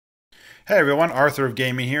Hey everyone, Arthur of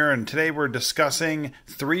Gaming here, and today we're discussing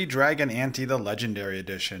 3 Dragon Ante the Legendary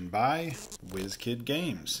Edition by Wizkids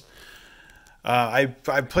Games. I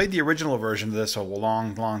played the original version of this a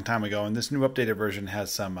long time ago, and this new updated version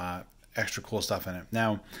has some extra cool stuff in it.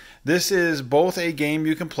 Now, this is both a game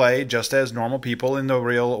you can play just as normal people in the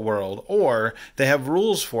real world, or they have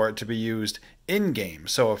rules for it to be used in-game.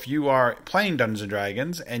 So if you are playing Dungeons &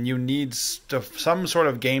 Dragons and you need some sort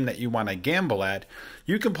of game that you want to gamble at,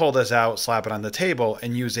 you can pull this out, slap it on the table,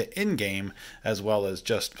 and use it in-game as well as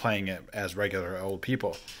just playing it as regular old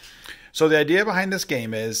people. So the idea behind this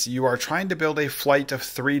game is you are trying to build a flight of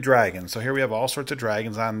 3 dragons. So here we have all sorts of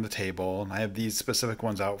dragons on the table, and I have these specific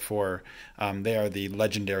ones out for, they are the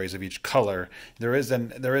legendaries of each color. There is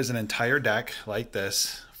an entire deck like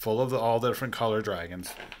this, full of all the different color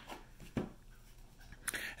dragons.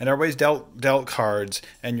 And everybody's dealt cards,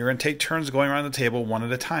 and you're going to take turns going around the table one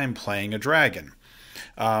at a time playing a dragon.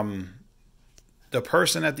 The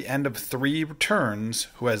person at the end of 3 turns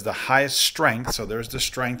who has the highest strength, so there's the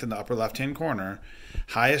strength in the upper left-hand corner,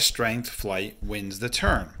 highest strength flight wins the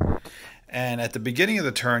turn. And at the beginning of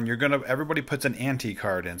the turn, everybody puts an ante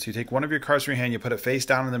card in. So you take one of your cards from your hand, you put it face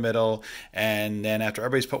down in the middle, and then after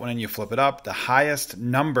everybody's put one in, you flip it up. The highest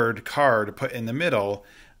numbered card put in the middle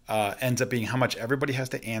ends up being how much everybody has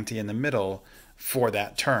to ante in the middle for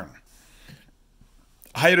that turn.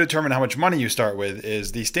 How you determine how much money you start with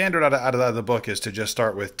is the standard out of the book is to just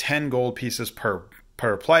start with 10 gold pieces per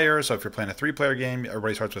player. So if you're playing a 3-player game,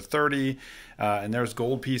 everybody starts with 30, and there's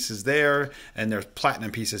gold pieces there, and there's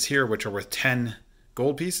platinum pieces here, which are worth 10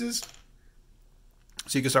 gold pieces.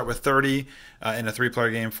 So you can start with 30 in a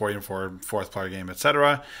 3-player game, 40 and 4th-player game,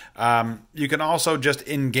 etc. You can also just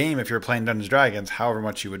in-game, if you're playing Dungeons & Dragons, however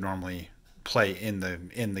much you would normally play in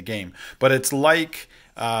the game. But it's like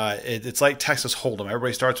Texas Hold'em.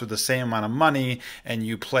 Everybody starts with the same amount of money, and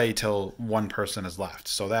you play till one person is left.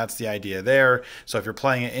 So that's the idea there. So if you're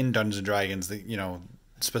playing it in Dungeons & Dragons,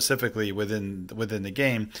 specifically within the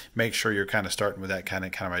game, make sure you're kind of starting with that kind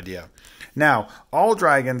of idea. Now, all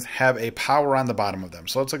dragons have a power on the bottom of them.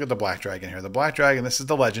 So let's look at the black dragon here. The black dragon, this is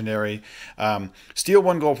the legendary. Steal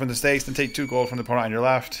 1 gold from the stakes, then take 2 gold from the opponent on your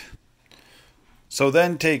left. So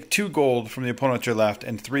then take 2 gold from the opponent to your left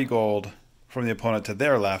and 3 gold from the opponent to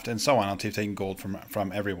their left, and so on until you've taken gold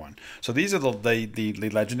from everyone. So these are the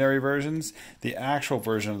legendary versions. The actual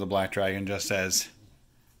version of the black dragon just says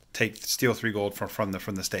steal 3 gold from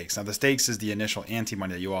the stakes. Now the stakes is the initial ante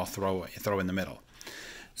money that you all throw in the middle.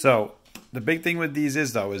 So the big thing with these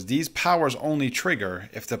is these powers only trigger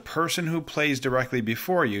if the person who plays directly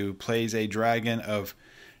before you plays a dragon of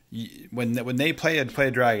when they play a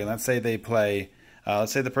dragon. Let's say they play.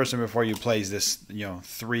 Let's say the person before you plays this,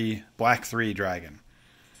 black 3 dragon.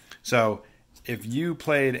 So if you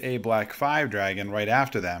played a black 5 dragon right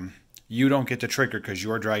after them, you don't get to trigger because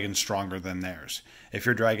your dragon's stronger than theirs. If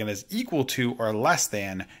your dragon is equal to or less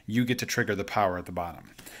than, you get to trigger the power at the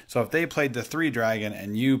bottom. So if they played the 3 dragon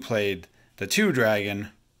and you played the 2 dragon,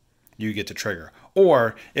 you get to trigger.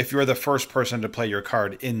 Or if you're the first person to play your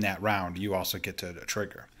card in that round, you also get to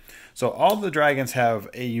trigger. So all the dragons have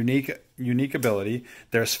a unique ability.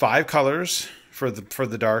 There's 5 colors for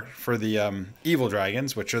the evil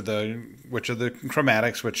dragons, which are the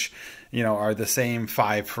chromatics, which are the same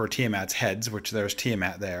 5 for Tiamat's heads, which there's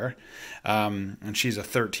Tiamat there, and she's a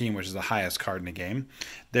 13, which is the highest card in the game.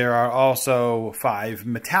 There are also 5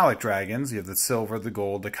 metallic dragons. You have the silver, the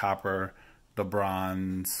gold, the copper, the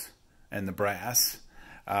bronze, and the brass,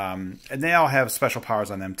 and they all have special powers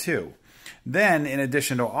on them too. Then, in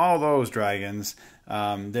addition to all those dragons,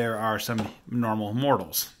 there are some normal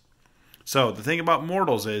mortals. So the thing about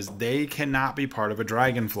mortals is they cannot be part of a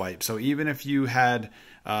dragon flight. So even if you had,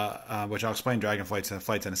 which I'll explain dragon flights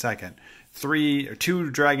in a second, 2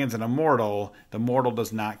 dragons and a mortal, the mortal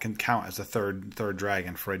does not count as a third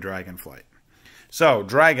dragon for a dragon flight. So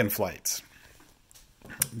dragon flights.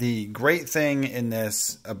 The great thing in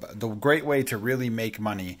this, the great way to really make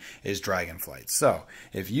money is dragon flights. So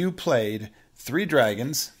if you played 3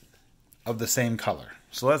 dragons of the same color,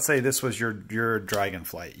 so let's say this was your dragon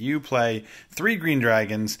flight. You play 3 green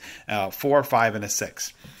dragons, 4, 5, and a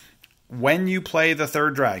 6. When you play the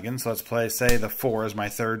 3rd dragon, so let's say the 4 is my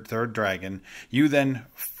third dragon, you then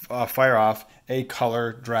fire off a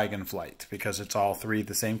color dragon flight because it's all 3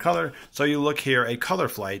 the same color. So you look here, a color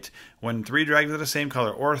flight, when 3 dragons are the same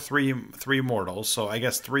color, or three mortals. So I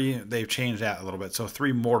guess 3, they've changed that a little bit. So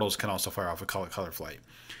 3 mortals can also fire off a color flight.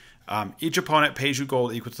 Each opponent pays you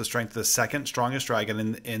gold equal to the strength of the 2nd strongest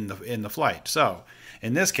dragon in the flight. So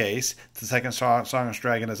in this case, the 2nd strongest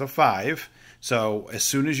dragon is a 5. So as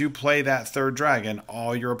soon as you play that 3rd dragon,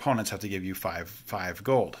 all your opponents have to give you 5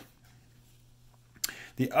 gold.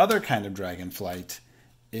 The other kind of dragon flight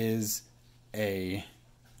is a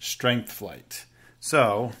strength flight.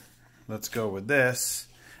 So let's go with this.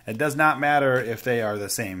 It does not matter if they are the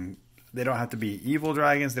same. They don't have to be evil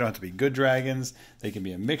dragons. They don't have to be good dragons. They can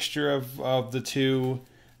be a mixture of the two.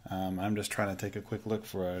 I'm just trying to take a quick look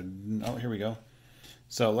for a... Oh, here we go.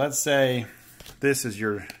 So let's say this is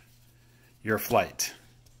your flight.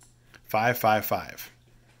 555.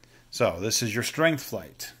 So this is your strength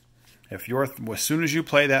flight. As soon as you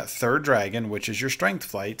play that third dragon, which is your strength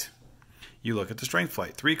flight, you look at the strength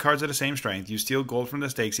flight. 3 cards of the same strength. You steal gold from the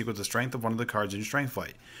stakes equal to the strength of one of the cards in your strength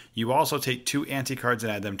flight. You also take 2 ante cards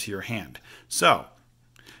and add them to your hand. So,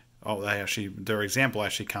 their example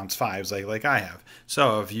actually counts 5s like I have.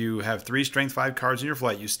 So if you have 3 strength 5 cards in your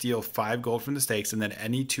flight, you steal 5 gold from the stakes and then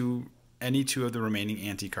any two of the remaining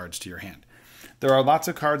ante cards to your hand. There are lots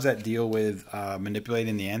of cards that deal with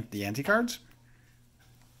manipulating the ante cards.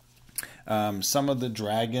 Some of the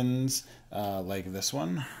dragons, like this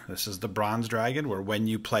one, this is the bronze dragon, where when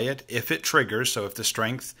you play it, if it triggers, so if the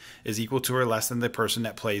strength is equal to or less than the person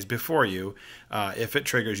that plays before you, if it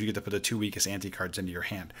triggers, you get to put the 2 weakest ante cards into your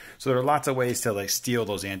hand. So there are lots of ways to steal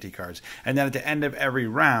those ante cards. And then at the end of every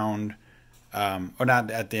round, or not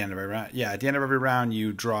at the end of every round, yeah, at the end of every round,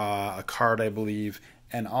 you draw a card, I believe.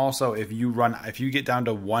 And also, if you get down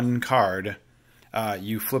to 1 card,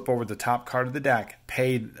 you flip over the top card of the deck,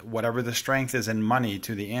 pay whatever the strength is in money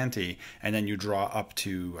to the ante, and then you draw up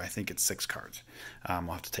to, I think it's 6 cards.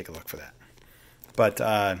 We'll have to take a look for that.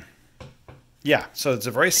 But yeah, so it's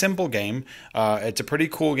a very simple game. It's a pretty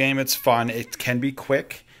cool game. It's fun. It can be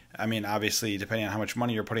quick. I mean, obviously, depending on how much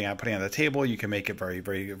money you're putting on the table, you can make it very,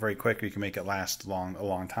 very, very quick, or you can make it last a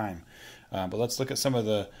long time. But let's look at some of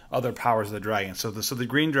the other powers of the dragon. So the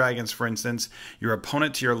green dragons, for instance, your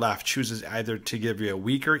opponent to your left chooses either to give you a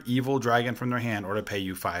weaker evil dragon from their hand or to pay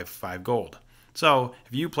you 5 gold. So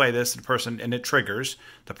if you play this, the person, and it triggers,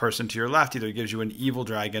 the person to your left either gives you an evil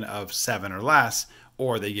dragon of 7 or less,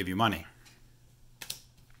 or they give you money.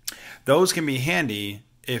 Those can be handy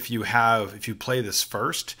if you play this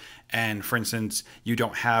first, and for instance, you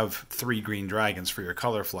don't have 3 green dragons for your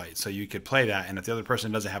color flight, so you could play that, and if the other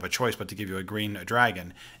person doesn't have a choice but to give you a green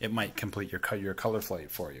dragon, it might complete your color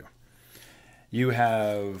flight for you. You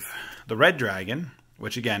have the red dragon,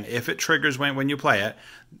 which again, if it triggers when you play it,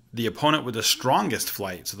 the opponent with the strongest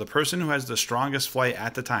flight, so the person who has the strongest flight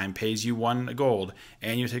at the time, pays you 1 gold,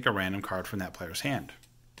 and you take a random card from that player's hand.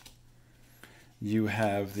 You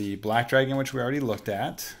have the black dragon, which we already looked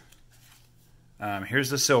at. Here's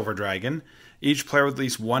the silver dragon. Each player with at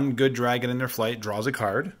least 1 good dragon in their flight draws a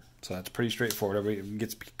card. So that's pretty straightforward. Everybody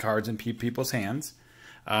gets cards in people's hands.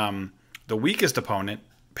 The weakest opponent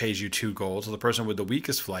pays you 2 gold. So the person with the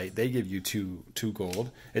weakest flight, they give you 2 gold.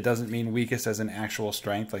 It doesn't mean weakest as an actual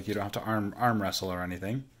strength, like you don't have to arm wrestle or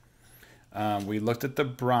anything. We looked at the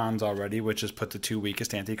bronze already, which is put the 2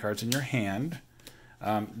 weakest ante cards in your hand.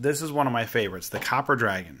 This is one of my favorites, the copper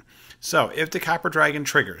dragon. So if the copper dragon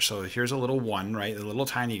triggers, so here's a little 1, right, a little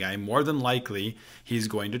tiny guy, more than likely he's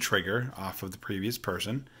going to trigger off of the previous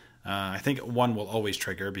person. I think 1 will always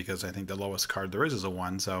trigger because I think the lowest card there is a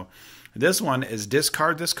 1. So this one is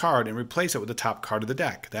discard this card and replace it with the top card of the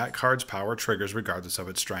deck. That card's power triggers regardless of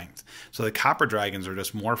its strength. So the copper dragons are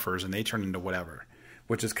just morphers and they turn into whatever,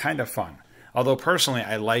 which is kind of fun. Although personally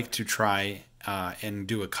I like to try and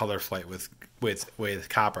do a color flight with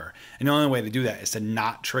copper, and the only way to do that is to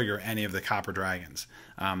not trigger any of the copper dragons.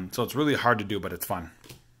 So it's really hard to do, but it's fun.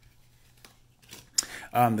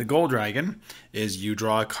 The gold dragon is you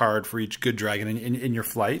draw a card for each good dragon in your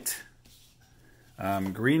flight.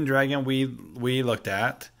 Green dragon we looked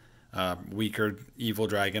at, weaker evil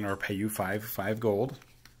dragon or pay you 5 gold.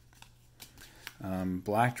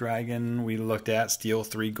 Black dragon we looked at, steal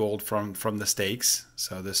 3 gold from the stakes.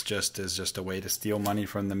 So this is just a way to steal money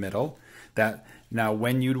from the middle. Now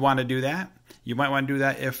when you'd want to do that, you might want to do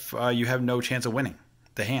that if you have no chance of winning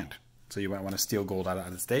the hand. So you might want to steal gold out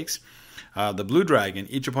of the stakes. The blue dragon,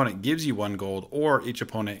 each opponent gives you 1 gold, or each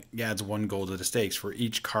opponent adds 1 gold to the stakes for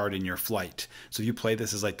each card in your flight. So if you play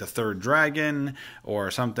this as like the 3rd dragon or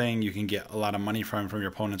something, you can get a lot of money from your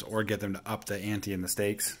opponents or get them to up the ante in the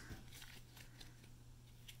stakes.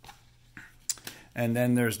 And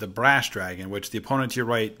then there's the brass dragon, which the opponent to your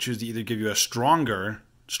right chooses to either give you a stronger,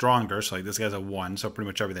 so like this guy's a 1, so pretty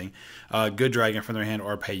much everything, good dragon from their hand,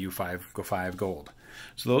 or pay you 5 gold.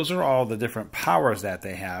 So those are all the different powers that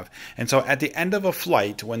they have. And so at the end of a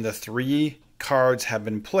flight, when the 3 cards have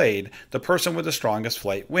been played, the person with the strongest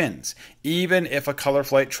flight wins. Even if a color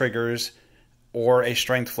flight triggers or a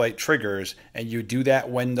strength flight triggers, and you do that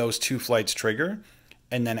when those 2 flights trigger,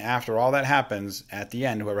 And then after all that happens, at the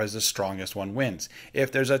end, whoever has the strongest one wins.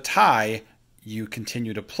 If there's a tie, you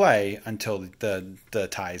continue to play until the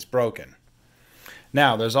tie is broken.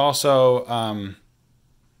 Now, there's also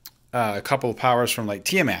a couple of powers from like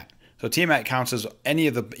Tiamat. So Tiamat counts as any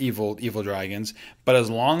of the evil dragons, but as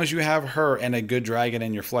long as you have her and a good dragon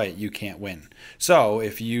in your flight, you can't win. So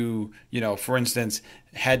if you for instance,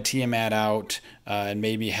 had Tiamat out and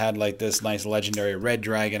maybe had like this nice legendary red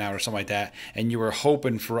dragon out or something like that, and you were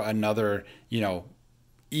hoping for another,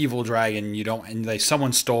 evil dragon, and like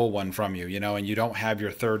someone stole one from you, and you don't have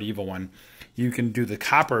your third evil one, you can do the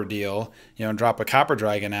copper deal, drop a copper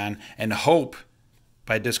dragon on and hope,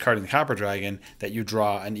 by discarding the copper dragon, that you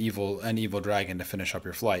draw an evil dragon to finish up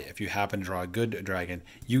your flight. If you happen to draw a good dragon,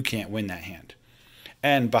 you can't win that hand.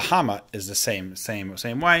 And Bahamut is the same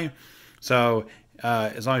way. So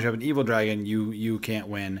as long as you have an evil dragon, you can't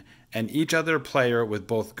win. And each other player with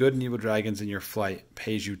both good and evil dragons in your flight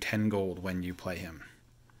pays you 10 gold when you play him.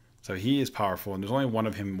 So he is powerful, and there's only one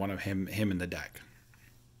of him in the deck.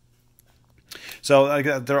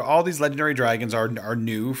 So all these legendary dragons are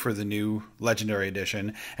new for the new legendary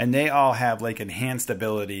edition, and they all have like enhanced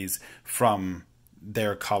abilities from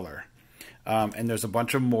their color. And there's a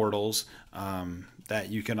bunch of mortals that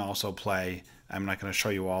you can also play. I'm not going to show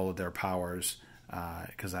you all of their powers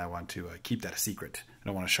because I want to keep that a secret. I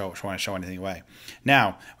don't want to show anything away.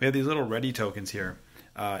 Now we have these little ready tokens here.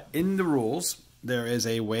 In the rules, there is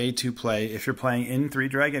a way to play if you're playing in 3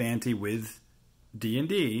 Dragon Ante with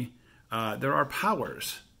D&D. There are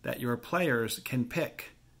powers that your players can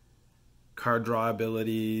pick. Card draw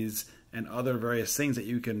abilities and other various things that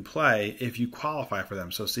you can play if you qualify for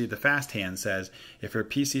them. So see, the fast hand says, if your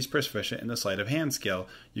PC is proficient in the sleight of hand skill,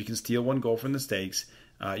 you can steal 1 gold from the stakes.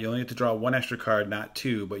 You only get to draw 1 extra card, not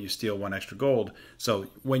 2, but you steal 1 extra gold. So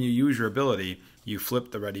when you use your ability, you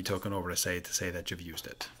flip the ready token over to say that you've used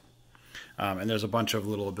it. And there's a bunch of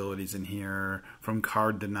little abilities in here, from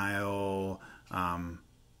card denial,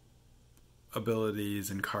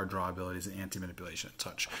 abilities and card draw abilities and anti-manipulation and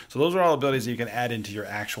such. So those are all abilities that you can add into your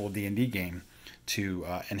actual D&D game to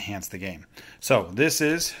enhance the game. So this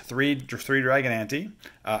is 3 Dragon Ante.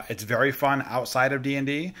 It's very fun outside of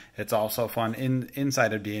D&D. It's also fun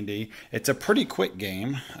inside of D&D. It's a pretty quick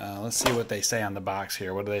game. Let's see what they say on the box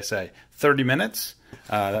here. What do they say? 30 minutes?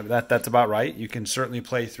 That's about right. You can certainly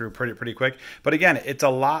play through pretty quick. But again, it's a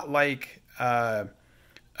lot like Texas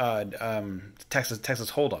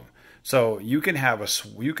Hold'em. So you can have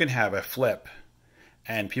a flip,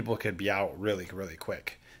 and people could be out really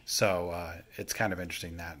quick. So it's kind of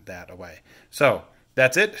interesting that way. So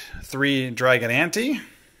that's it. 3 Dragon Ante.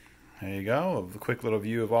 There you go. A quick little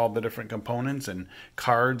view of all the different components and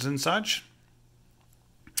cards and such.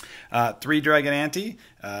 3 Dragon Ante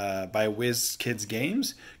by Wizkids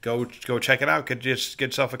Games. Go check it out. Get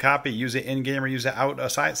yourself a copy. Use it in game or use it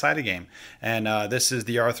outside a game. And this is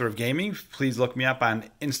the Arthur of Gaming. Please look me up on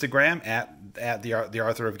Instagram at the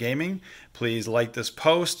Arthur of Gaming. Please like this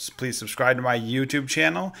post. Please subscribe to my YouTube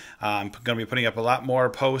channel. I'm going to be putting up a lot more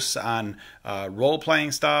posts on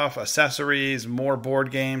role-playing stuff, accessories, more board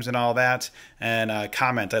games, and all that. And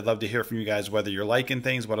comment. I'd love to hear from you guys whether you're liking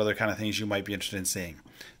things, what other kind of things you might be interested in seeing.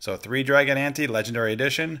 So 3 Dragon Ante Legendary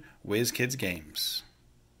Edition, Wizkids Games.